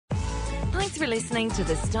Thanks for listening to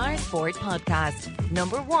the Star Sport Podcast,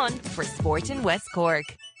 number one for sport in West Cork.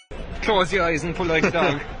 Close your eyes and pull like a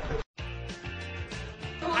dog.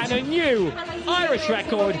 And a new Irish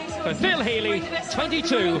record for Phil Healy,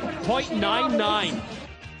 22.99.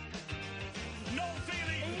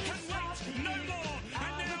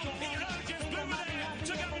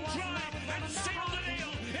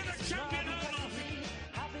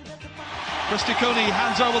 Christy Cooney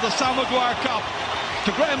hands over the Sam Maguire Cup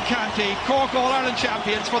to Graham Canty, Cork All-Ireland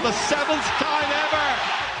champions for the 7th time ever.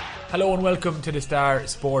 Hello and welcome to the Star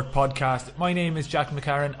Sport Podcast. My name is Jack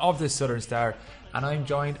McCarran of the Southern Star, and I'm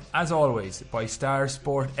joined as always by Star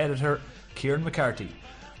Sport editor Kieran McCarthy.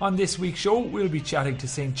 On this week's show we'll be chatting to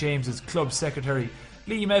St James's club secretary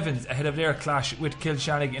Liam Evans ahead of their clash with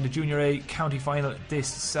Kilshannig in the Junior A county final this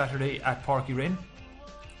Saturday at Páirc Uí Rinn.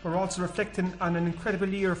 We're also reflecting on an incredible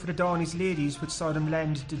year for the Dohenys ladies, which saw them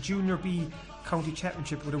land the Junior B County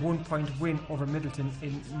Championship with a 1-point win over Middleton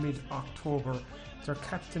in mid-October. Their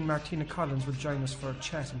captain Martina Collins will join us for a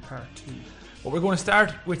chat in part 2. But we're going to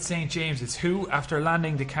start with St James's, who, after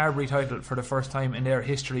landing the Carbery title for the first time in their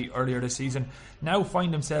history earlier this season, now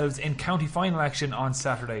find themselves in county final action on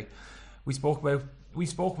Saturday. We spoke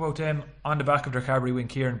about them on the back of their Carbery win,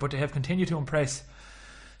 Kieran, but they have continued to impress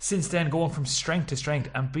since then, going from strength to strength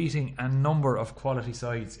and beating a number of quality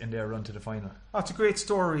sides in their run to the final. That's a great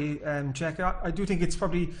story, Jack. I do think it's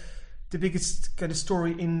probably the biggest kind of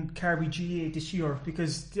story in Carbery GA this year,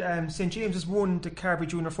 because St James has won the Carbery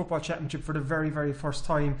Junior Football Championship for the very, very first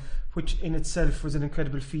time, which in itself was an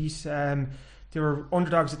incredible feat. They were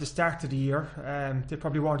underdogs at the start of the year. They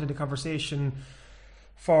probably wanted a conversation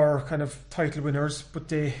for kind of title winners, but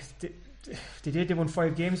they did. They won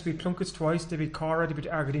 5 games, beat Plunkett's twice, they beat Cara, they beat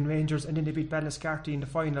Argideen Rangers, and then they beat Ballinascarty in the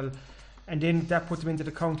final, and then that put them into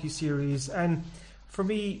the county series. And for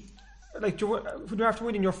me, like, when you're after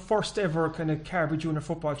winning your first ever kind of Carbery Junior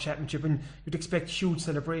Football Championship, and you'd expect huge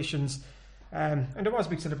celebrations, and there was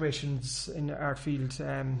big celebrations in Artfield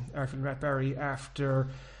and Rathbarry after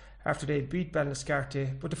they beat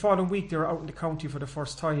Ballinascarty, but the following week they were out in the county for the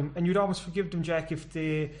first time, and you'd almost forgive them, Jack, if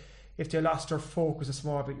they lost their focus a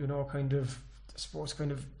small bit, kind of, I suppose,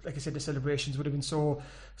 like I said, the celebrations would have been so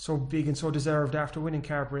big and so deserved after winning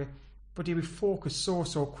Carbery, but they would focus so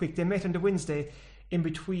quick. They met on the Wednesday in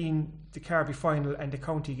between the Carbery final and the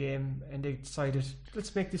county game, and they decided,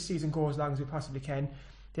 let's make this season go as long as we possibly can.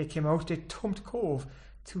 They came out, they thumped Cove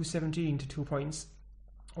 2-17 to 2 points.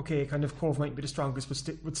 Okay, kind of Cove might be the strongest,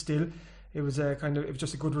 but still, it was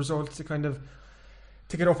just a good result to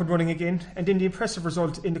get up and running again. And then the impressive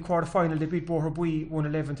result in the quarter-final, they beat Boherbue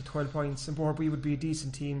 111 to 12 points, and Boherbue would be a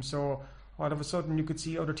decent team, so all of a sudden you could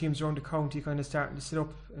see other teams around the county kind of starting to sit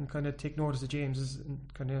up and kind of take notice of James's, and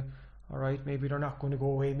kind of, alright, maybe they're not going to go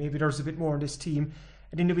away, maybe there's a bit more in this team.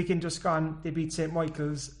 And then the weekend just gone, they beat St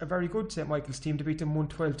Michael's, a very good St Michael's team. They beat them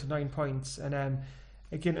 112 to 9 points, and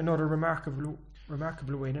again another remarkable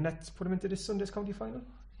win, and that's put them into this Sunday's county final.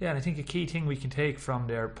 Yeah, and I think a key thing we can take from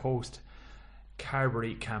their post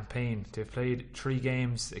Carbery campaign, they've played 3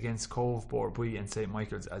 games against Cove, Boherbue and St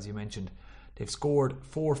Michael's, as you mentioned. They've scored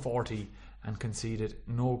 440 and conceded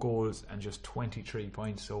no goals and just 23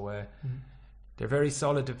 points, so they're very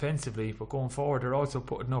solid defensively, but going forward they're also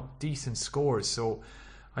putting up decent scores. So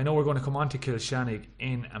I know we're going to come on to Kilshannig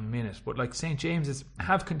in a minute, but like St James's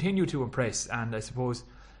have continued to impress, and I suppose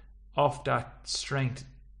off that strength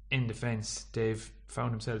in defence they've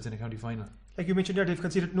found themselves in a county final. Like you mentioned there, they've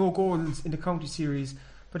conceded no goals in the county series,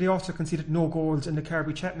 but they also conceded no goals in the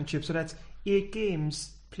Carbery Championship, so that's 8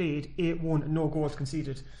 games played, 8-1 and no goals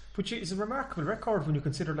conceded, which is a remarkable record when you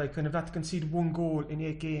consider like kind of not to concede 1 goal in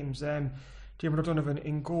 8 games. David O'Donovan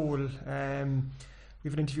in goal, we have an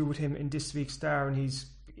interview with him in this week's Star, and he's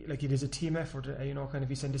like, it is a team effort, kind of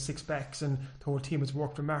he sent his 6 backs and the whole team has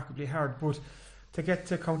worked remarkably hard, but to get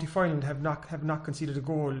to county final and have not conceded a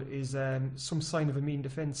goal is some sign of a mean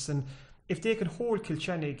defence. And if they can hold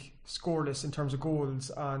Kilshannig scoreless in terms of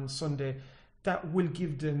goals on Sunday, that will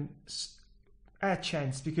give them a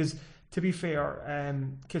chance, because to be fair,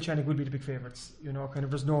 Kilshannig will be the big favourites.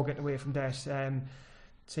 There's no getting away from that.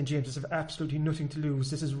 St James's have absolutely nothing to lose.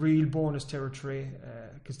 This is real bonus territory,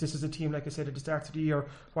 because this is a team, like I said at the start of the year,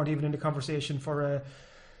 weren't even in the conversation for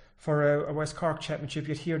a West Cork championship,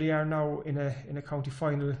 yet here they are now in a county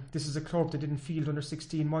final. This is a club that didn't field under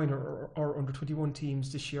 16 minor or under 21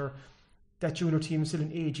 teams this year. That junior team is still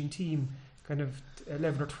an ageing team, kind of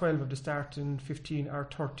 11 or 12 of the starting 15 are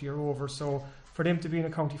 30 or over, so for them to be in a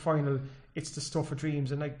county final, it's the stuff of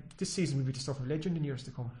dreams, and like this season will be the stuff of legend in years to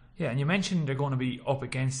come. Yeah, and you mentioned they're going to be up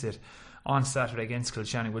against it on Saturday against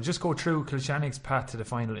Kilshannig. We'll just go through Kilshannig's path to the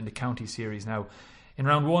final in the county series now. In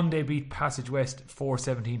round 1 they beat Passage West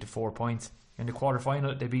 4-17 to 4 points. In the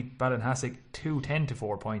quarter-final they beat Ballinhassig 2-10 to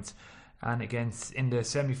 4 points. And in the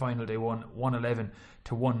semi-final they won 1-11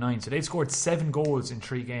 to 1-9. So they've scored 7 goals in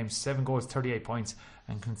 3 games, 7 goals, 38 points,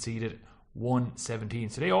 and conceded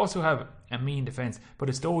 1-17. So they also have a mean defence, but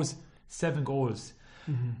it's those 7 goals.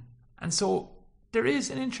 And so there is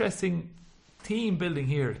an interesting team building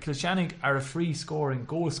here. Kilshannig are a free scoring,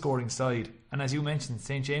 goal scoring side, and as you mentioned,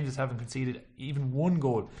 St. James's haven't conceded even 1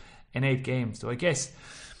 goal in 8 games. So I guess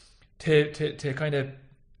to kind of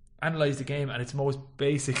analyse the game at its most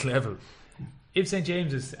basic level, if St.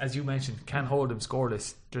 James's, as you mentioned, can hold them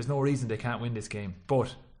scoreless, there's no reason they can't win this game.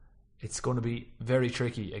 But it's going to be very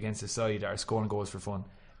tricky against a side that are scoring goals for fun.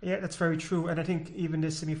 Yeah, that's very true. And I think even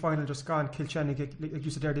this semi-final just gone, Kilshannig, like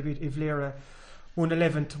you said there, they beat Ivlera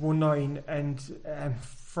 1-11 to 1-9, and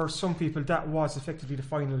for some people that was effectively the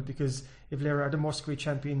final, because Ivlera are the Musgrave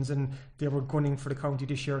champions and they were gunning for the county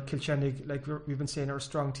this year. Kilshannig, like we've been saying, are a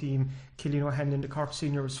strong team. Killian O'Hanlon, the Cork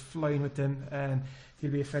senior, was flying with them, and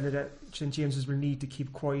he'll be a fella that St. James's will need to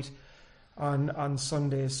keep quiet on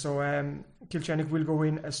Sunday. So Kilshannig will go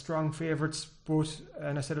in as strong favourites, but,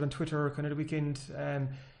 and I said it on Twitter kind of the weekend,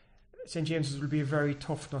 St. James's will be a very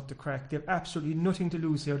tough nut to crack. They have absolutely nothing to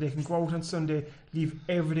lose here. They can go out on Sunday, leave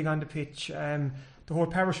everything on the pitch. The whole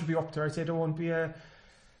parish will be up there. I'd say there won't be a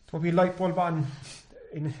light bulb on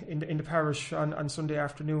in the parish on Sunday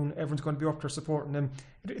afternoon. Everyone's going to be up there supporting them.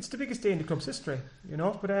 It's the biggest day in the club's history, you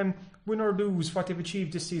know. But win or lose, what they've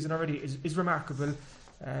achieved this season already is remarkable.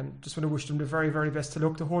 Just want to wish them the very, very best of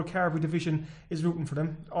luck. The whole Carbery division is rooting for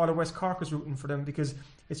them. All of West Cork is rooting for them, because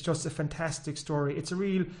it's just a fantastic story. It's a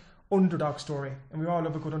real underdog story, and we all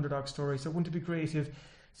love a good underdog story. So wouldn't it be great if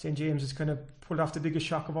St. James has kind of pulled off the biggest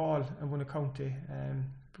shock of all and won a county?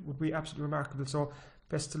 It would be absolutely remarkable. So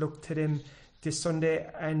best of luck to them this Sunday.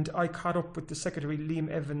 And I caught up with the secretary, Liam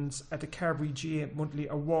Evans, at the Carbery GA monthly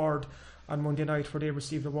award on Monday night, where they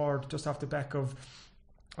received an award just off the back of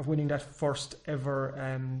winning that first ever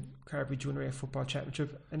Carbery Junior A football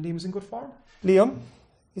championship. And Liam was in good form. Liam,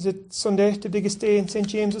 is it Sunday the biggest day in St.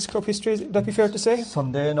 James's club history? Would that be fair to say?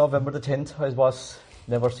 Sunday, November the 10th. I was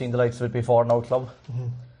never seen the likes of it before in our club.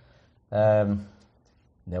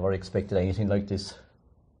 Never expected anything like this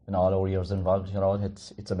in all our years involved. You know,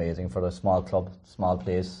 it's amazing for a small club, small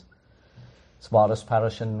place, smallest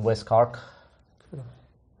parish in West Cork.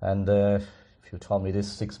 And if you told me this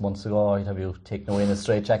 6 months ago, I'd have you taken away in a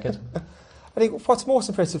straitjacket. I think what's most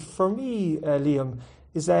impressive for me, Liam,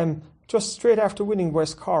 is just straight after winning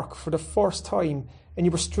West Cork for the first time, and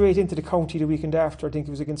you were straight into the county the weekend after. I think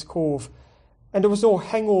it was against Cove, and there was no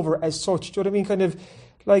hangover as such. Do you know what I mean? Kind of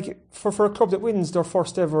like for a club that wins their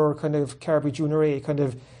first ever kind of Carbery Junior A, kind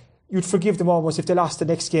of you'd forgive them almost if they lost the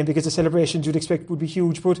next game, because the celebrations you'd expect would be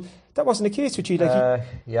huge. But that wasn't the case with you.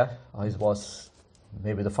 Yeah, I was.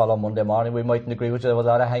 Maybe the following Monday morning we mightn't agree with you. There was a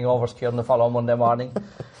lot of hangovers here on the following Monday morning.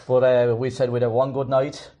 But we said we'd have one good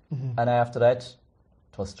night, and after that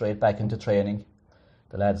it was straight back into training.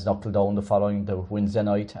 The lads knuckled down the Wednesday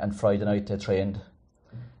night, and Friday night they trained,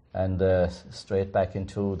 and straight back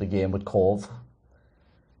into the game with Cove.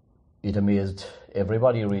 It amazed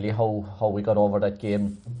everybody really how we got over that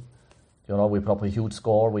game. You know, we put up a huge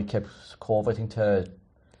score. We kept Cove, I think, to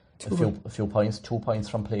a few points, 2 points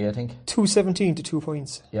from play, I think. 2-17 to 2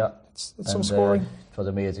 points. Yeah. That's some scoring. It was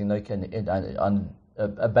amazing, like, and on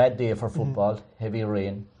a bad day for football, heavy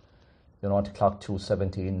rain, you know, to clock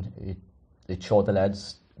 2:17, it showed the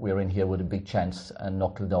lads we're in here with a big chance and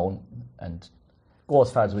knuckle down and go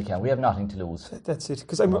as far as we can. We have nothing to lose. That's it.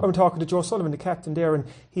 Because I'm talking to Joe Sullivan, the captain there, and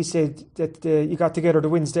he said that you got together the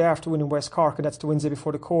Wednesday after winning West Cork, and that's the Wednesday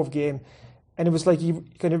before the Cove game. And it was like you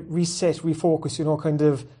kind of reset, refocus, you know, kind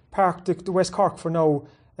of park the West Cork for now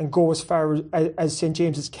and go as far as St.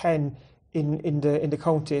 James's can in the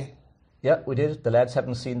county. Yeah, we did. The lads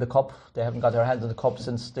haven't seen the cup. They haven't got their hands on the cup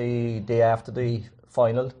since the day after the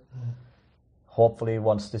final. Hopefully,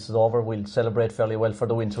 once this is over, we'll celebrate fairly well for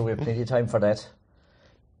the winter. We have plenty of time for that.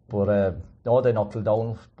 But no, they knuckled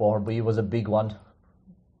down. Borby was a big one.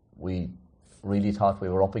 We really thought we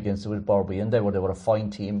were up against it with Borby, and they were a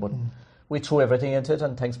fine team, but we threw everything into it,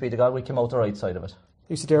 and thanks be to God, we came out the right side of it.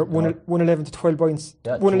 You said there, 1-11 to 12 points.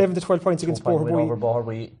 Yeah, 1-11 to 12 points against Borby. Over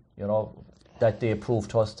Borby, you know, that day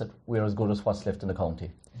proved to us that we're as good as what's left in the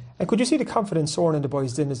county. And could you see the confidence soaring in the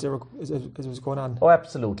boys then as it was going on? Oh,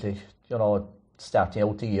 absolutely. You know, starting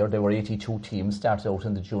out the year, there were 82 teams started out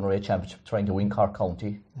in the Junior A Championship trying to win Cork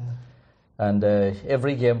County. And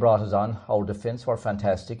every game brought us on. Our defence were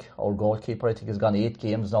fantastic. Our goalkeeper, I think, has gone 8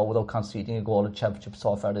 games now without conceding a goal in the Championship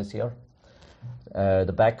so far this year.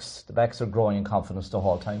 The backs are growing in confidence the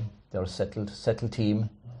whole time. They're a settled team.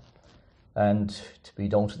 And to be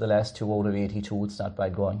down to the last 2 out of 82, it's not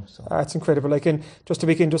bad going. So it's incredible. Like, in just to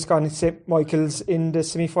begin, just gone St Michael's in the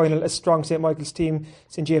semi-final, a strong St Michael's team.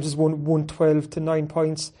 St James's won 112 to 9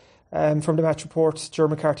 points. From the match report, Ger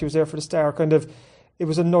McCarthy was there for the star. It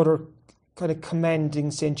was another kind of commanding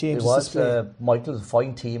St James's display. Michael's a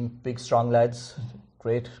fine team, big strong lads,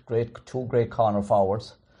 great, two great corner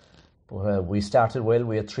forwards. But we started well.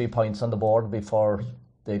 We had 3 points on the board before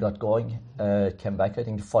they got going. Came back, I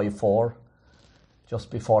think, 5-4 just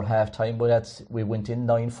before half time. But we went in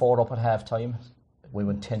 9-4 up at half time. We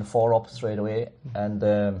went 10-4 up straight away. And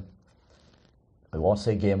I won't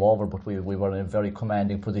say game over, but we were in a very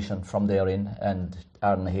commanding position from there in. And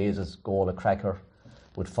Aaron Hayes' goal, a cracker,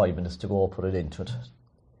 with 5 minutes to go, put it into it.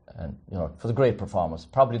 And, you know, it was a great performance.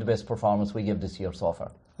 Probably the best performance we give this year so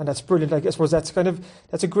far. And that's brilliant. Like, I suppose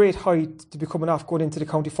that's a great height to be coming off going into the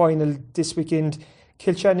county final this weekend.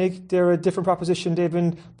 Kilchannig, they're a different proposition. They've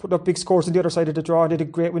been putting up big scores on the other side of the draw. They did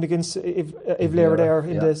a great win against Ivlera there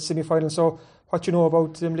in the semi-final. So what do you know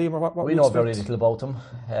about them, Liam? What we know very little about them.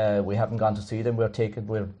 We haven't gone to see them. We're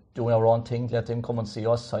doing our own thing. Let them come and see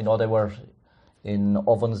us. I know they were in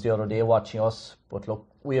Ovens the other day watching us. But look,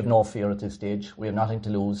 we have no fear at this stage. We have nothing to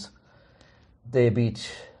lose. They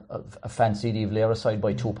beat a fancied Ivlera side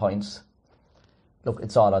by 2 points. Look,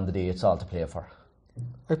 it's all on the day. It's all to play for.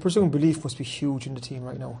 I presume belief must be huge in the team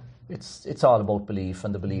right now. It's all about belief,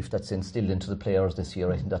 and the belief that's instilled into the players this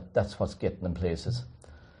year. I think that's what's getting them places.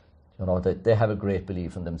 You know, they have a great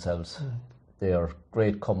belief in themselves. They are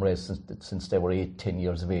great comrades since they were 8-10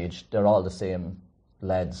 years of age. They're all the same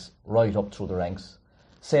lads right up through the ranks.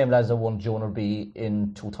 Same lads that won Junior B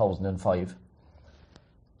in 2005.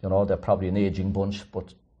 You know, they're probably an ageing bunch,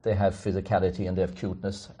 but they have physicality and they have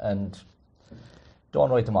cuteness, and don't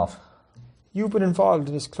write them off. You've been involved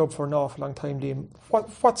in this club for an awful long time, Liam.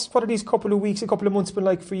 What are these couple of weeks, a couple of months been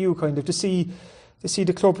like for you, kind of, to see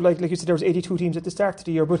the club, like you said, there was 82 teams at the start of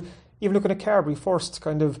the year, but even looking at Carbery first,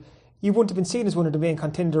 kind of, you wouldn't have been seen as one of the main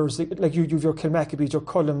contenders, like you've your Kilmackabys, your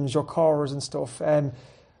Cullums, your Corrs and stuff,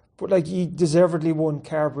 but like you deservedly won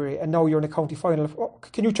Carbery, and now you're in a county final.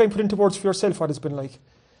 Can you try and put into words for yourself what it's been like?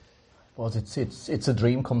 Well, it's a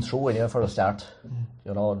dream come true, anyway, for a start.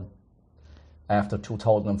 You know, after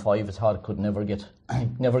 2005, I thought it could never get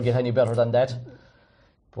any better than that.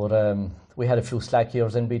 But we had a few slack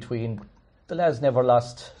years in between. The lads never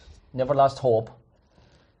lost hope.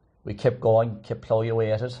 We kept going, kept ploughing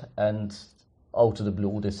away at it, and out of the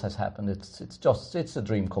blue, this has happened. It's a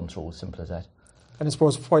dream come true, simple as that. And I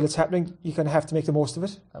suppose while it's happening, you kind of have to make the most of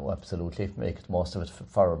it. Oh, absolutely, make the most of it.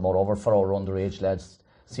 Moreover, for our underage lads,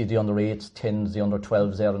 see the under 8s, 10s, the under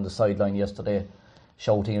 12s there on the sideline yesterday,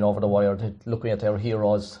 shouting it over the wire, looking at their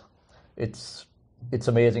heroes. It's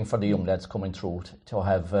amazing for the young lads coming through to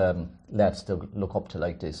have lads to look up to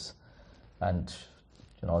like this, and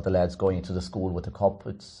you know, the lads going into the school with the cup.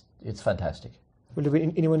 It's fantastic. Will there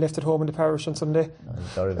be anyone left at home in the parish on Sunday? No,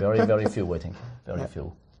 very, very, very few, I think. Very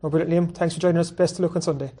few. Oh, brilliant, Liam. Thanks for joining us. Best of luck on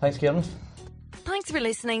Sunday. Thanks, Kieran. Thanks for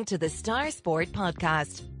listening to the Star Sport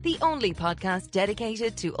Podcast, the only podcast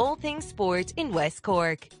dedicated to all things sport in West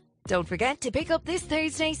Cork. Don't forget to pick up this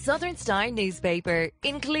Thursday's Southern Star newspaper,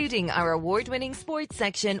 including our award-winning sports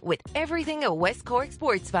section with everything a West Cork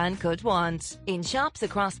sports fan could want. In shops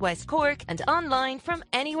across West Cork and online from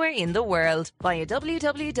anywhere in the world via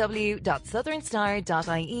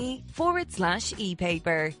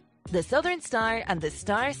www.southernstar.ie/e-paper. The Southern Star and the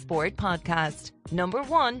Star Sport Podcast,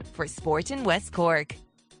 #1 for sport in West Cork.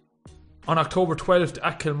 On October 12th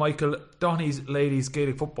at Kilmichael, Dohenys Ladies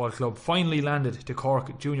Gaelic Football Club finally landed the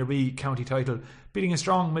Cork Junior B county title, beating a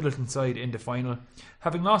strong Middleton side in the final.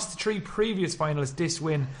 Having lost the 3 previous finals, this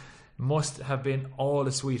win must have been all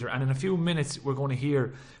the sweeter. And in a few minutes, we're going to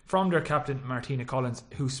hear from their captain, Martina Collins,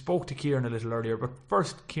 who spoke to Kieran a little earlier. But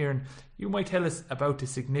first, Kieran, you might tell us about the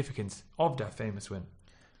significance of that famous win.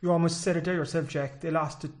 You almost said it there yourself, Jack. They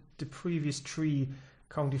lost the previous 3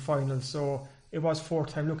 county finals, so it was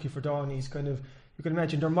 4th-time lucky for Dohenys. Kind of, you can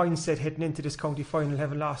imagine their mindset heading into this county final,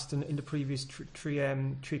 having lost in the previous three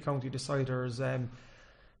county deciders.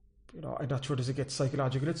 You know, I'm not sure does it get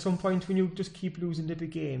psychological at some point when you just keep losing the big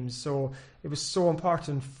games. So it was so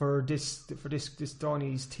important for this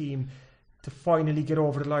Dohenys team to finally get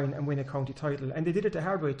over the line and win a county title, and they did it the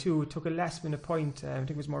hard way too. It took a last-minute point. I think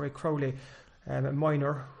it was Murray Crowley, a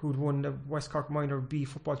minor who'd won the West Cork Minor B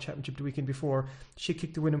Football Championship the weekend before. She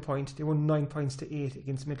kicked the winning point. They won 9 points to 8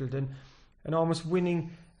 against Middleton, and almost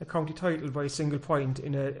winning a county title by a single point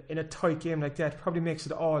in a tight game like that probably makes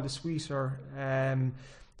it all the sweeter.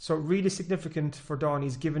 So really significant for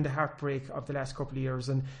Dohenys given the heartbreak of the last couple of years.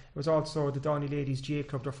 And it was also the Dohenny Ladies GA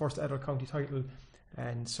Club, their first adult county title.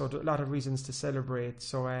 And so a lot of reasons to celebrate.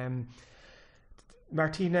 So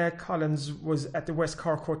Martina Collins was at the West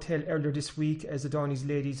Cork Hotel earlier this week as the Dohenys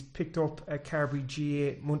ladies picked up a Carbery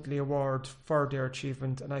GA monthly award for their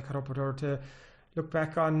achievement, and I caught up with her to look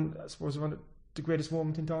back on, I suppose, one of the greatest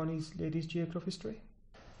moment in Dohenys ladies GA Club history.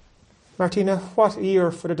 Martina, what a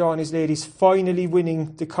year for the Dohenys ladies, finally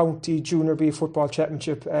winning the County Junior B Football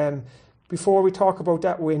Championship. Before we talk about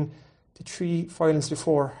that win, the 3 finals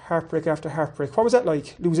before, heartbreak after heartbreak. What was that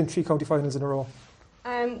like, losing 3 county finals in a row?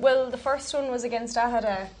 Well, the first one was against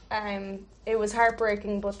Ahada. It was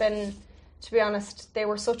heartbreaking, but then, to be honest, they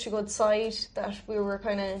were such a good side that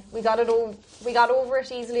we got over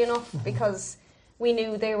it easily enough because we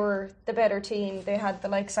knew they were the better team. They had the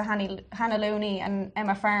likes of Hannah Looney and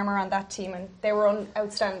Emma Farmer on that team, and they were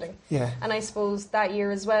outstanding. Yeah. And I suppose that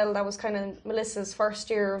year as well, that was kind of Melissa's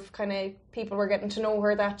first year of kind of people were getting to know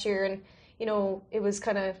her that year, and it was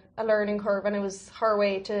kind of a learning curve, and it was her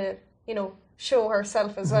way to show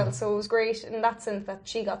herself as well. So it was great in that sense that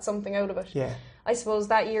she got something out of it. Yeah. I suppose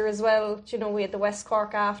that year as well, we had the West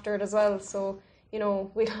Cork after it as well. So,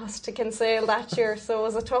 we lost to Kinsale that year. So it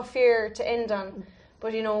was a tough year to end on.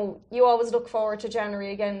 But, you always look forward to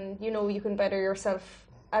January again. You can better yourself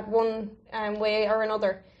at one way or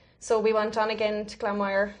another. So we went on again to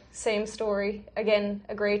Glanmire, same story. Again,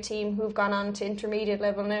 a great team who've gone on to intermediate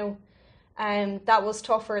level now. That was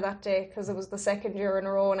tougher that day because it was the second year in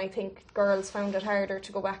a row, and I think girls found it harder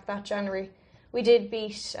to go back that January. We did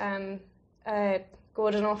beat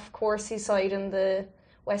good enough Coursey side in the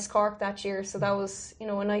West Cork that year, so that was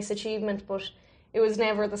a nice achievement, but it was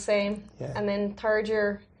never the same. Yeah. And then third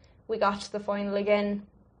year we got to the final again.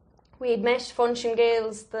 We had met Funchal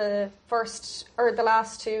Gales the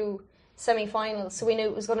last 2 semi-finals, so we knew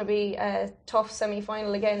it was going to be a tough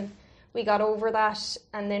semi-final again. We got over that,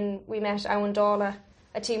 and then we met Awandala,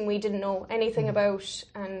 a team we didn't know anything about,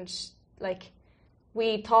 and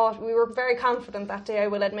we were very confident that day, I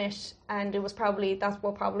will admit, and it was that's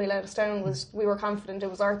what probably let us down, was we were confident. It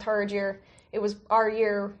was our third year, it was our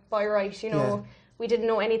year by right, Yeah. We didn't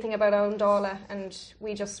know anything about Awandala, and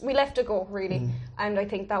we left it go really, and I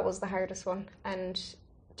think that was the hardest one, and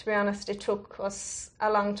to be honest, it took us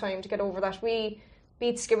a long time to get over that. We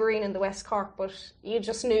beat Skibbereen in the West Cork, but you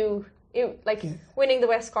just knew winning the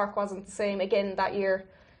West Cork wasn't the same again that year.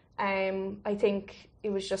 I think it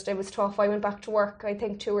was tough. I went back to work, I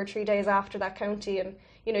think 2 or 3 days after that county, and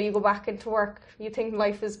you go back into work, you think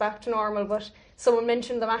life is back to normal, but someone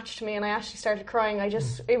mentioned the match to me and I actually started crying.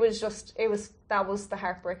 That was the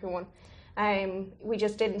heartbreaking one. We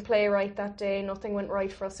just didn't play right that day, nothing went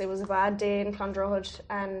right for us. It was a bad day in Clondrohid,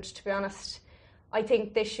 and to be honest, I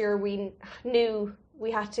think this year we knew we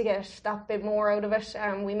had to get that bit more out of it.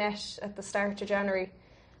 We met at the start of January,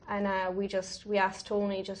 and we asked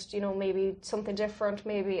Tony maybe something different,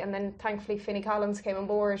 maybe, and then thankfully Finney Collins came on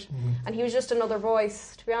board, and he was just another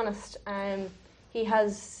voice, to be honest. He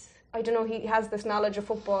has this knowledge of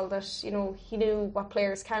football that he knew what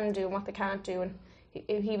players can do and what they can't do, and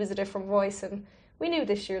he was a different voice, and we knew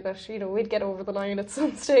this year that we'd get over the line at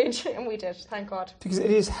some stage, and we did, thank God. Because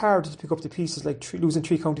it is hard to pick up the pieces, like losing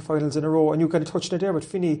 3 county finals in a row, and you kind of touched on it there with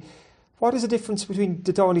Finney. What is the difference between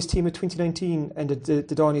the Dohenys team of 2019 and the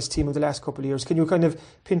Dohenys team of the last couple of years? Can you kind of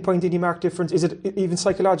pinpoint any marked difference? Is it even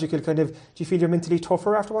psychological? Do you feel you're mentally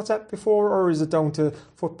tougher after what's happened before, or is it down to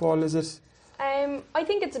football? Is it? I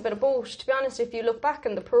think it's a bit of both. To be honest, if you look back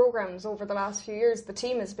in the programmes over the last few years, the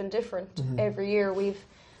team has been different every year. We've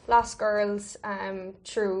lost girls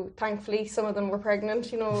through, thankfully, some of them were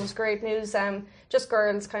pregnant, it was great news. Just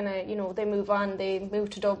girls they move on, they move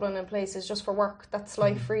to Dublin and places just for work. That's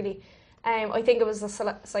life, really. I think it was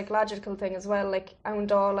a psychological thing as well. Like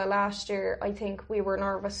Awandala last year, I think we were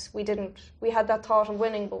nervous. We had that thought of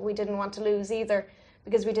winning, but we didn't want to lose either,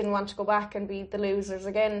 because we didn't want to go back and be the losers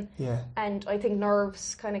again. Yeah. And I think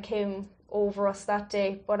nerves kind of came over us that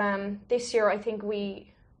day. But this year, I think we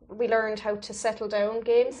learned how to settle down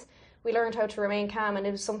games. We learned how to remain calm, and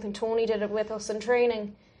it was something Tony did with us in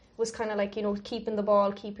training. Was kind of keeping the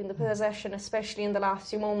ball, keeping the possession, especially in the last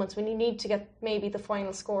few moments when you need to get maybe the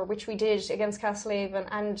final score, which we did against Castlehaven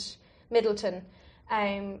and Middleton.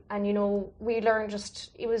 And we learned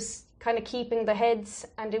it was kind of keeping the heads,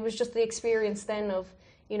 and it was just the experience then of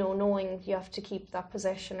knowing you have to keep that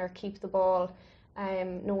possession or keep the ball,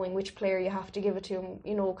 knowing which player you have to give it to,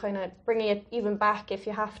 kind of bringing it even back if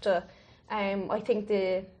you have to. I think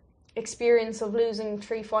the experience of losing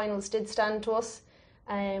 3 finals did stand to us.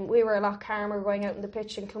 We were a lot calmer going out in the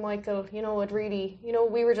pitch in Kilmichael. It really,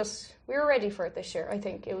 we were ready for it this year. I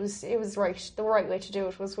think it was right. The right way to do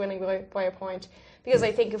it was winning by a point. Because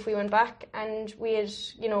I think if we went back and we had,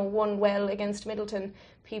 won well against Middleton,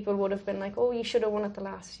 people would have been like, oh, you should have won it the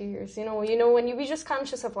last few years. When you be just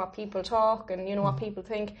conscious of what people talk and, what people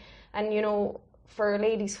think. And, for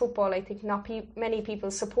ladies football, I think not many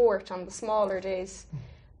people support on the smaller days.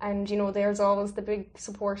 And, there's always the big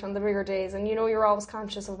support on the bigger days. And, you're always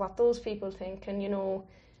conscious of what those people think. And,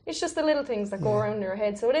 it's just the little things that go around in your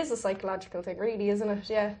head. So it is a psychological thing, really, isn't it?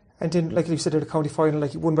 Yeah. And then, like you said, at the county final,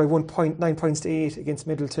 like you won by 1 point, 9 points to 8 against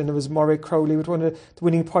Middleton. It was Murray Crowley with the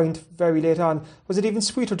winning point very late on. Was it even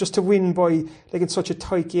sweeter just to win by, like in such a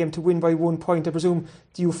tight game, to win by 1 point? I presume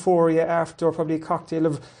the euphoria after, probably a cocktail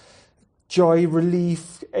of joy,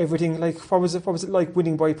 relief, everything. Like, what was it like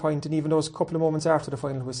winning by a point, and even those couple of moments after the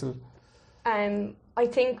final whistle? I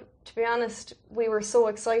think, to be honest, we were so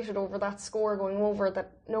excited over that score going over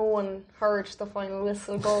that no one heard the final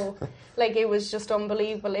whistle go. Like, it was just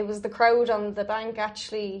unbelievable. It was the crowd on the bank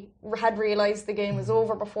actually had realised the game was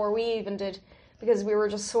over before we even did, because we were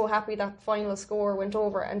just so happy that final score went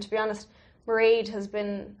over. And to be honest, Mairead has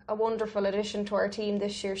been a wonderful addition to our team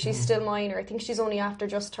this year. She's still minor. I think she's only after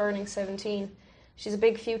just turning 17. She's a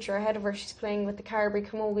big future ahead of her. She's playing with the Carbery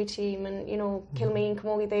Camogie team, and Kilmeen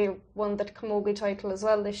Camogie, they won the Camogie title as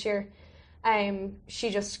well this year. She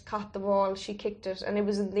just caught the ball, she kicked it, and it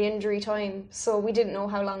was in the injury time, so we didn't know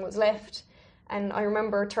how long was left. And I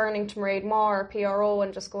remember turning to Mairead Moore, PRO,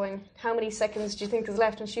 and just going, how many seconds do you think is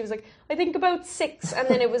left? And she was like, I think about 6, and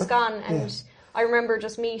then it was gone. And I remember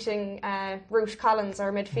just meeting Martina Collins,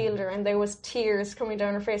 our midfielder, and there was tears coming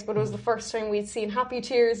down her face, but it was the first time we'd seen happy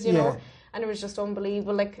tears, you know. And it was just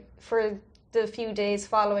unbelievable. Like, for the few days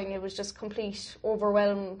following, it was just complete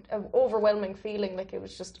overwhelming feeling. Like,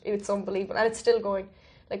 it's unbelievable, and it's still going.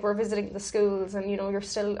 Like, we're visiting the schools, and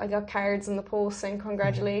I got cards in the post saying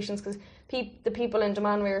congratulations, because the people in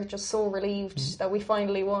Demandway are just so relieved that we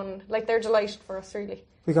finally won. Like, they're delighted for us, really.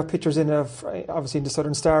 We got pictures obviously in the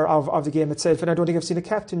Southern Star of the game itself, and I don't think I've seen a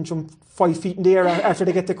captain jump 5 feet in the air after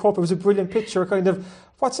they get the cup. It was a brilliant picture. Kind of,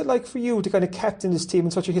 what's it like for you to kind of captain this team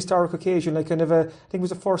on such a historic occasion? Like, kind of I think it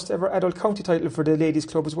was the first ever adult county title for the ladies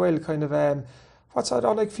club as well. Kind of, what's it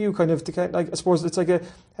all like for you? Kind of, I suppose it's like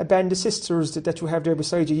a band of sisters that you have there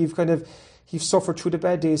beside you. You've suffered through the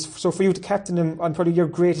bad days. So for you to captain them on probably your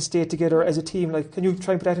greatest day together as a team, like, can you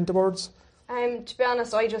try and put that into words? To be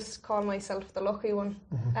honest, I just call myself the lucky one.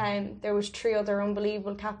 There was 3 other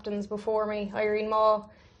unbelievable captains before me: Irene Maw,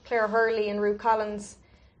 Claire Hurley and Ruth Collins.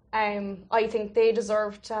 I think they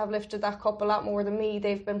deserve to have lifted that cup a lot more than me.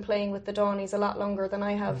 They've been playing with the Dohenys a lot longer than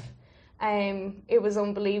I have. It was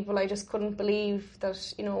unbelievable. I just couldn't believe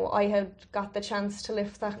that, I had got the chance to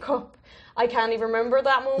lift that cup. I can't even remember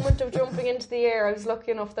that moment of jumping into the air. I was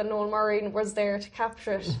lucky enough that Noel Murray was there to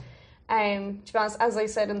capture it. To be honest, as I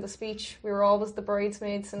said in the speech, we were always the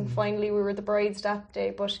bridesmaids, and finally we were the brides that day.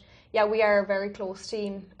 But yeah, we are a very close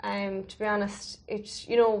team. To be honest, it's,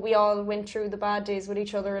 we all went through the bad days with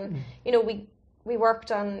each other, and we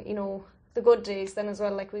worked on the good days then as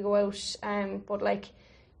well. Like, we go out, but like,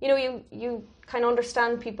 you kind of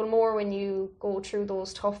understand people more when you go through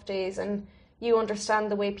those tough days, and you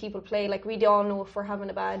understand the way people play. Like, we all know if we're having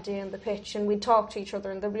a bad day on the pitch, and we talk to each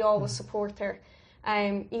other, and there'll be always support there.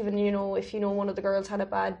 Even if one of the girls had a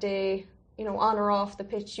bad day, on or off the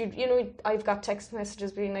pitch, I've got text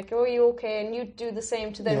messages being like, "Oh, are you okay?" And you do the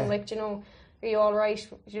same to them, like, are you all right?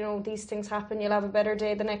 These things happen. You'll have a better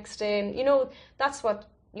day the next day, and that's what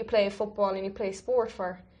you play football and you play sport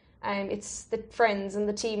for. It's the friends and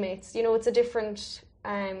the teammates. It's a different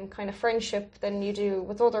kind of friendship than you do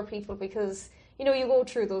with other people, because you go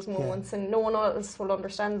through those moments and no one else will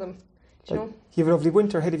understand them. You have a lovely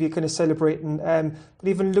winter ahead of you, kind of celebrating. But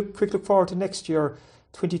even quick look forward to next year,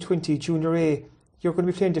 2020 Junior A. You're going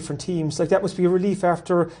to be playing different teams. Like, that must be a relief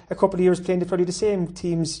after a couple of years playing probably the same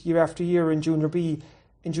teams year after year in Junior B.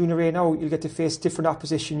 In Junior A now, you'll get to face different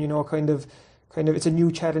opposition. Kind of, it's a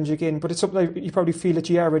new challenge again. But it's something you probably feel that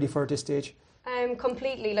you are ready for at this stage.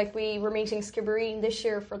 Completely. Like, we were meeting Skibbereen this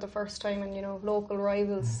year for the first time, and local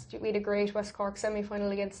rivals. We had a great West Cork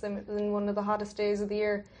semi-final against them. It was in one of the hottest days of the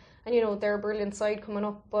year. And they're a brilliant side coming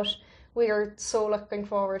up, but we are so looking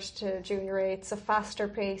forward to Junior A. It's a faster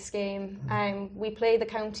paced game. We play the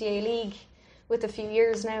County A League with a few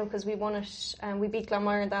years now, because we won it, and we beat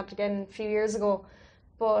Glenmire that again a few years ago.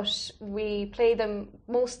 But we play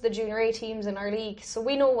most of the Junior A teams in our league, so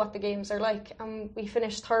we know what the games are like. And we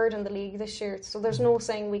finished 3rd in the league this year, so there's no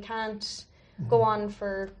saying we can't go on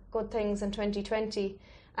for good things in 2020.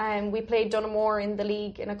 We played Dunamore in the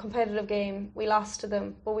league in a competitive game. We lost to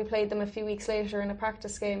them, but we played them a few weeks later in a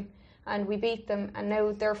practice game and we beat them, and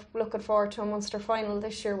now they're looking forward to a Munster final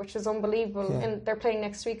this year, which is unbelievable. And they're playing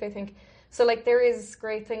next week, I think. So like, there is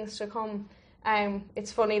great things to come.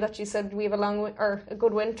 It's funny that you said we have a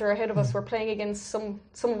good winter ahead of us. We're playing against some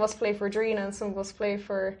of us play for Drina and some of us play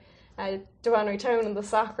for Dohenys Town in the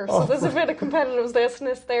soccer. So there's a bit of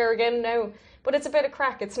competitiveness there again now. But it's a bit of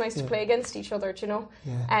crack. It's nice to play against each other, you know.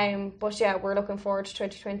 But yeah, we're looking forward to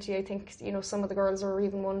 2020. I think, you know, some of the girls are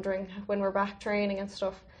even wondering when we're back training and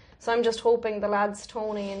stuff. So I'm just hoping the lads,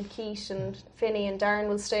 Tony and Keith and Finney and Darren,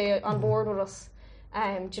 will stay on board with us.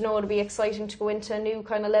 Do you know, it'll be exciting to go into a new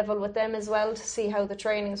kind of level with them as well, to see how the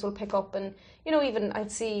trainings will pick up. And, you know, even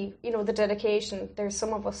I'd see, you know, the dedication. There's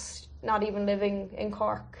some of us not even living in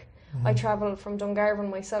Cork. I travel from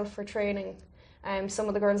Dungarvan myself for training. Some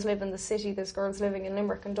of the girls live in the city. There's girls living in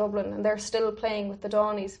Limerick and Dublin, and they're still playing with the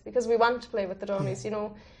Dohenys because we want to play with the Dohenys, you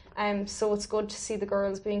know. So it's good to see the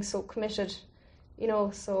girls being so committed, you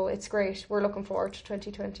know. So it's great. We're looking forward to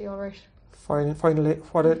 2020, all right. Finally,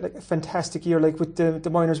 what a fantastic year, like with the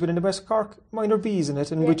minors winning the West Cork minor Bs in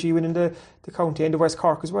it, and with you winning the county and the West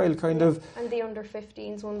Cork as well, kind of. And the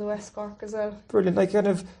under-15s won the West Cork as well. Brilliant, like kind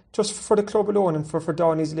of just for the club alone and for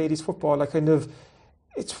Dohenys ladies football, like kind of,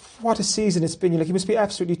 it's what a season it's been. Like, you must be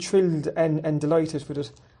absolutely thrilled and delighted with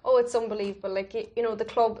it. Oh, it's unbelievable. Like, you know, the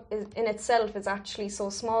club in itself is actually so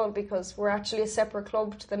small because we're actually a separate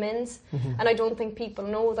club to the men's, and I don't think people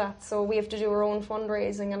know that. So we have to do our own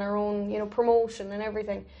fundraising and our own, you know, promotion and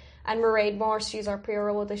everything. And Mairead Morse, she's our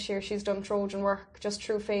PRO this year. She's done Trojan work just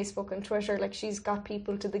through Facebook and Twitter. Like, she's got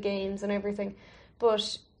people to the games and everything.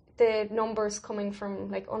 But the numbers coming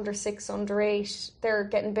from like under 6, under 8, they're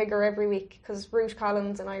getting bigger every week because Ruth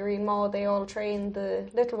Collins and Irene Maw, they all train the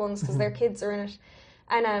little ones because their kids are in it.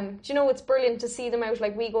 And do you know, it's brilliant to see them out.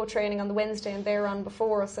 Like, we go training on the Wednesday and they're on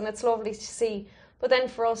before us, and it's lovely to see. But then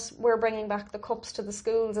for us, we're bringing back the cups to the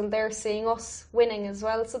schools and they're seeing us winning as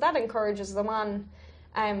well. So that encourages them on.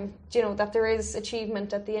 You know, that there is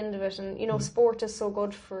achievement at the end of it. And, you know, sport is so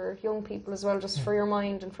good for young people as well, just for your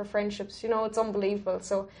mind and for friendships. You know, it's unbelievable.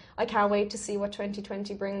 So I can't wait to see what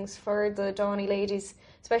 2020 brings for the Dohenys ladies,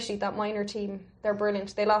 especially that minor team. They're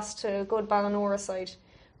brilliant. They lost to a good Ballinora side.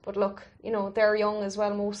 But look, you know, they're young as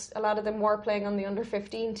well. A lot of them were playing on the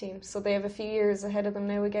under-15 team. So they have a few years ahead of them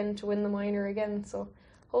now again to win the minor again. So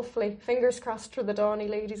hopefully, fingers crossed for the Dohenys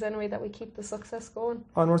ladies anyway, that we keep the success going.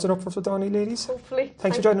 Onwards and upwards for the Dohenys ladies. Hopefully.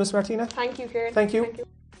 Thanks for joining us, Martina. Thank you, Kieran. Thank you.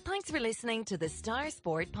 Thanks for listening to the Star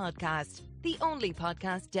Sport Podcast, the only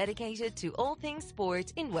podcast dedicated to all things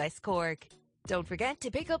sport in West Cork. Don't forget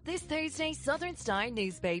to pick up this Thursday's Southern Star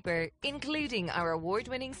newspaper, including our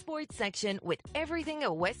award-winning sports section with everything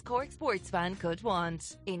a West Cork sports fan could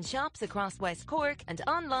want. In shops across West Cork and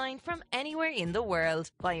online from anywhere in the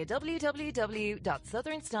world via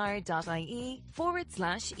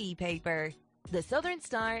www.southernstar.ie/e-paper. The Southern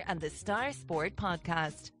Star and the Star Sport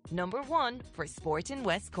Podcast, #1 for sport in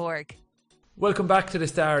West Cork. Welcome back to the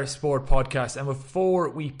Star Sport Podcast, and before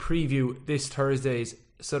we preview this Thursday's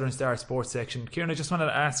Southern Star Sports section, Kieran, I just wanted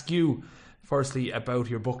to ask you firstly about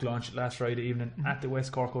your book launch last Friday evening at the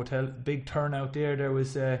West Cork Hotel. Big turnout there. There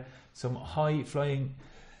was some high flying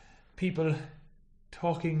people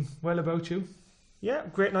talking well about you. Yeah,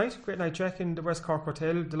 great night, Jack, in the West Cork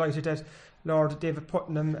Hotel. Delighted that Lord David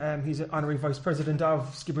Putnam, he's an honorary vice president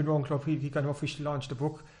of Skibbereen Rowing Club. He kind of officially launched the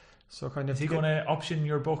book. So kind of, is he going to option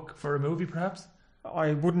your book for a movie, perhaps?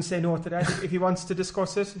 I wouldn't say no to that. If he wants to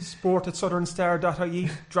discuss it,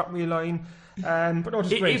 sport@southernstar.ie, drop me a line. But no,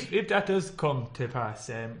 it's great. If that does come to pass,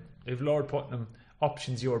 if Lord Putnam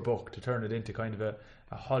options your book to turn it into kind of a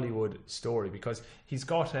Hollywood story, because he's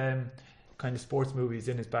got kind of sports movies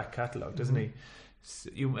in his back catalogue, doesn't he?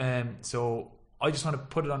 So I just want to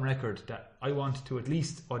put it on record that I want to at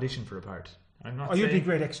least audition for a part. I'm not you'd be a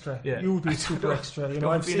great extra. Yeah. You would be super extra. You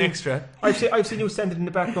know, I've seen an extra. I've seen you stand in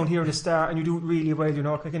the background here in the Star, and you do it really well. You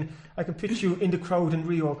know, I can picture you in the crowd in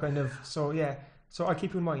Rio, kind of. So yeah, so I'll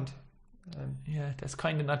keep you in mind. Yeah, that's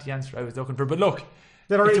kind of not the answer I was looking for. But look,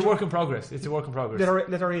 it's a work in progress.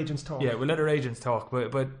 Let our agents talk. Yeah, we'll let our agents talk.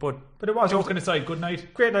 But it was joking aside, good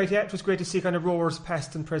night. Great night. Yeah, it was great to see kind of rowers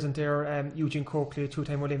past and present there. Eugene Coakley,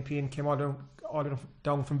 2-time Olympian, came all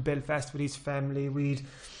down from Belfast with his family. We'd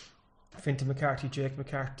Fintan McCarthy, Jake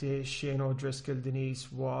McCarthy, Shane O'Driscoll,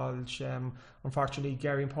 Denise Walsh. Unfortunately,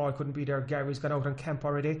 Gary and Paul couldn't be there. Gary's gone out on camp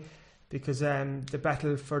already because the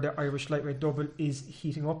battle for the Irish lightweight double is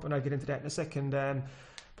heating up, and I'll get into that in a second.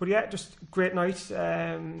 But yeah, just great night.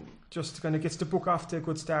 Just kind of gets the book off to a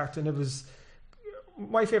good start, and it was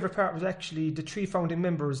my favourite part was actually the 3 founding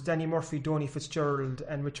members, Danny Murphy, Donny Fitzgerald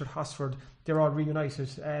and Richard Hosford. They're all reunited.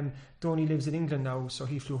 Donny lives in England now, so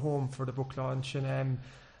he flew home for the book launch, and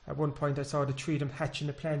at one point I saw the 3 of them hatching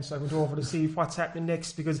the plan, so I went over to see what's happening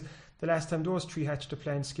next, because the last time those 3 hatched the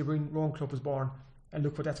plan, Skibbereen Rowing Club was born, and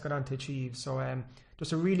look what that's gone on to achieve. So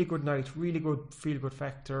just a really good night, really good feel-good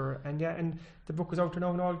factor, and the book is out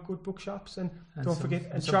now in all good bookshops, and don't forget,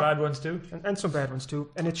 and some bad ones too, and some bad ones too,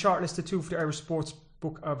 and it's shortlisted too for the Irish Sports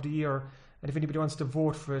Book of the Year. And if anybody wants to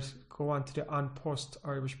vote for it, go on to the On Post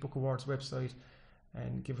Irish Book Awards website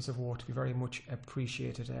and give us a vote. It'd be very much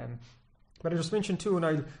appreciated. But I just mentioned too, and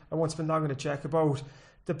I won't spend long on it, Jack, about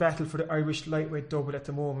the battle for the Irish lightweight double at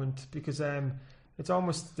the moment, because it's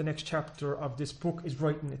almost the next chapter of this book is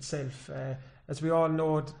writing itself. As we all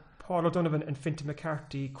know, Paul O'Donovan and Fintan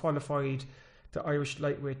McCarthy qualified the Irish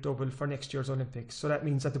lightweight double for next year's Olympics. So that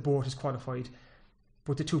means that the boat is qualified,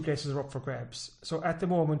 but the 2 places are up for grabs. So at the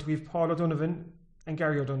moment, we have Paul O'Donovan and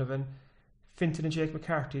Gary O'Donovan, Fintan and Jake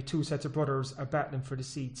McCarthy, 2 sets of brothers, are battling for the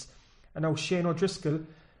seats. And now Shane O'Driscoll,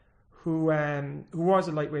 who was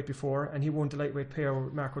a lightweight before, and he won the lightweight pair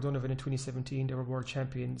with Mark O'Donovan in 2017. They were world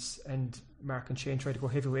champions, and Mark and Shane tried to go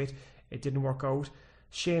heavyweight. It didn't work out.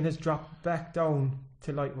 Shane has dropped back down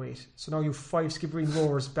to lightweight. So now you have 5 Skibbereen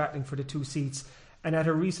rowers battling for the 2 seats. And at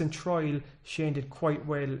a recent trial, Shane did quite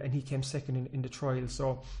well, and he came second in the trial.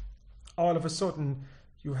 So all of a sudden,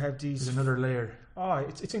 you have these... There's another layer.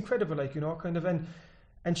 It's incredible, kind of.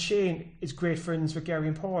 And Shane is great friends with Gary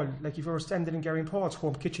and Paul. Like, if you were standing in Gary and Paul's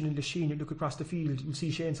home kitchen in Lachine, you look across the field, you'll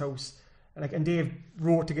see Shane's house. And they've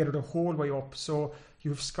rowed together the whole way up. So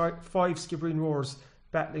you have 5 Skibbereen rowers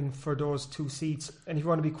battling for those 2 seats. And if you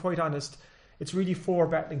want to be quite honest, it's really 4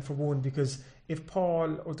 battling for 1, because if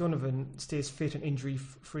Paul O'Donovan stays fit and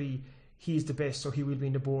injury-free, he's the best, so he will be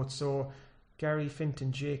in the boat. So Gary,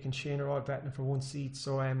 Fintan, Jake and Shane are all battling for 1 seat.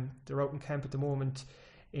 So they're out in camp at the moment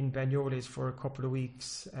in Banyoles for a couple of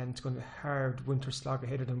weeks, and it's going to be a hard winter slog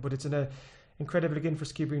ahead of them. But it's incredible again for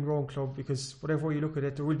Skibbereen Rowing Club, because whatever way you look at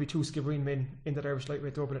it, there will be 2 Skibbereen men in that Irish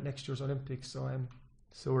lightweight double at next year's Olympics.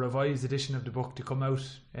 So a revised edition of the book to come out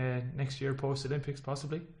next year post Olympics,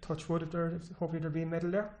 possibly. Touch wood, hopefully there'll be a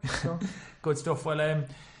medal there. So. Good stuff. Well,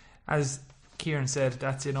 as Kieran said,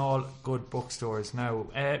 that's in all good bookstores now.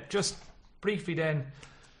 Just briefly then,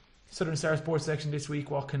 Southern Star Sports section this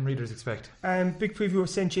week, what can readers expect? Big preview of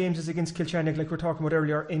St James's against Kilchannig, like we were talking about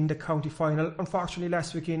earlier, in the county final. Unfortunately,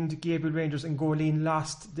 last weekend, Gabriel Rangers and Goleen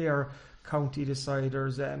lost their county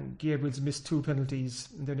deciders. Gabriel's missed 2 penalties,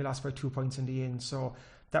 and they only lost by 2 points in the end, so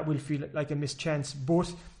that will feel like a missed chance.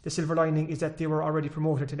 But the silver lining is that they were already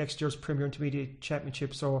promoted to next year's Premier Intermediate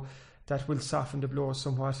Championship, so that will soften the blow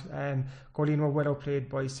somewhat. Goleen were well outplayed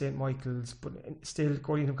by St Michael's, but still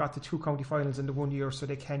Goleen have got the 2 county finals in the 1 year, so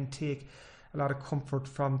they can take a lot of comfort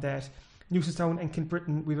from that. Newcestown and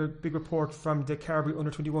Kinbritton, we have a big report from the Carbery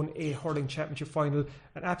Under-21A Hurling Championship final.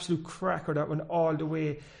 An absolute cracker that went all the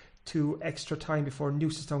way to extra time before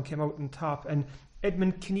Newcestown came out on top. And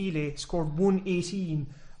Edmund Keneally scored 118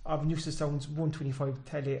 of Newcestown's 125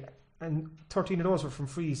 tally, and 13 of those were from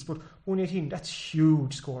frees, but 118, that's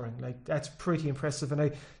huge scoring. Like, that's pretty impressive. And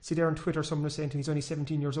I see there on Twitter someone was saying to me he's only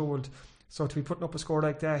 17 years old, so to be putting up a score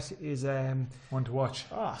like that is one to watch.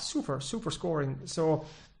 Super scoring. So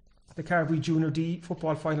the Carbery Junior D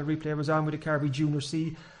football final replay was on with the Carbery Junior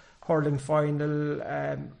C hurling final,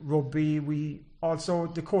 rugby. We also,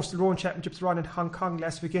 the Coastal Rowing Championships were on in Hong Kong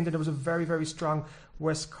last weekend, and there was a very, very strong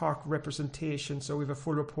West Cork representation, so we have a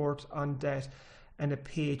full report on that and a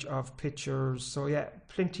page of pictures. So yeah,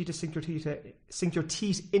 plenty to sink your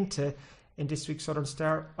teeth into in this week's Southern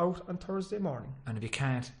Star, out on Thursday morning. And if you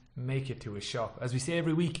can't make it to a shop, as we say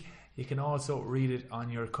every week, you can also read it on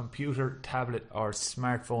your computer, tablet or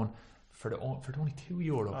smartphone for only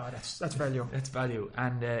 €2. That's value. That's value.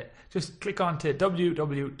 And just click on to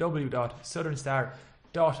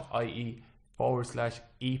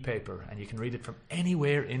www.southernstar.ie/e-paper and you can read it from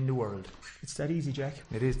anywhere in the world. It's that easy, Jack.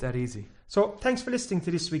 It is that easy. So thanks for listening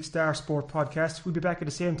to this week's Star Sport podcast. We'll be back at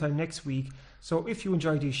the same time next week. So if you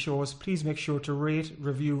enjoy these shows, please make sure to rate,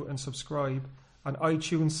 review and subscribe on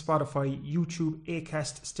iTunes, Spotify, YouTube,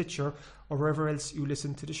 Acast, Stitcher or wherever else you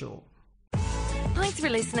listen to the show. Thanks for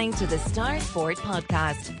listening to the Star Sport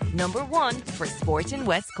podcast, #1 for sport in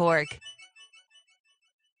West Cork.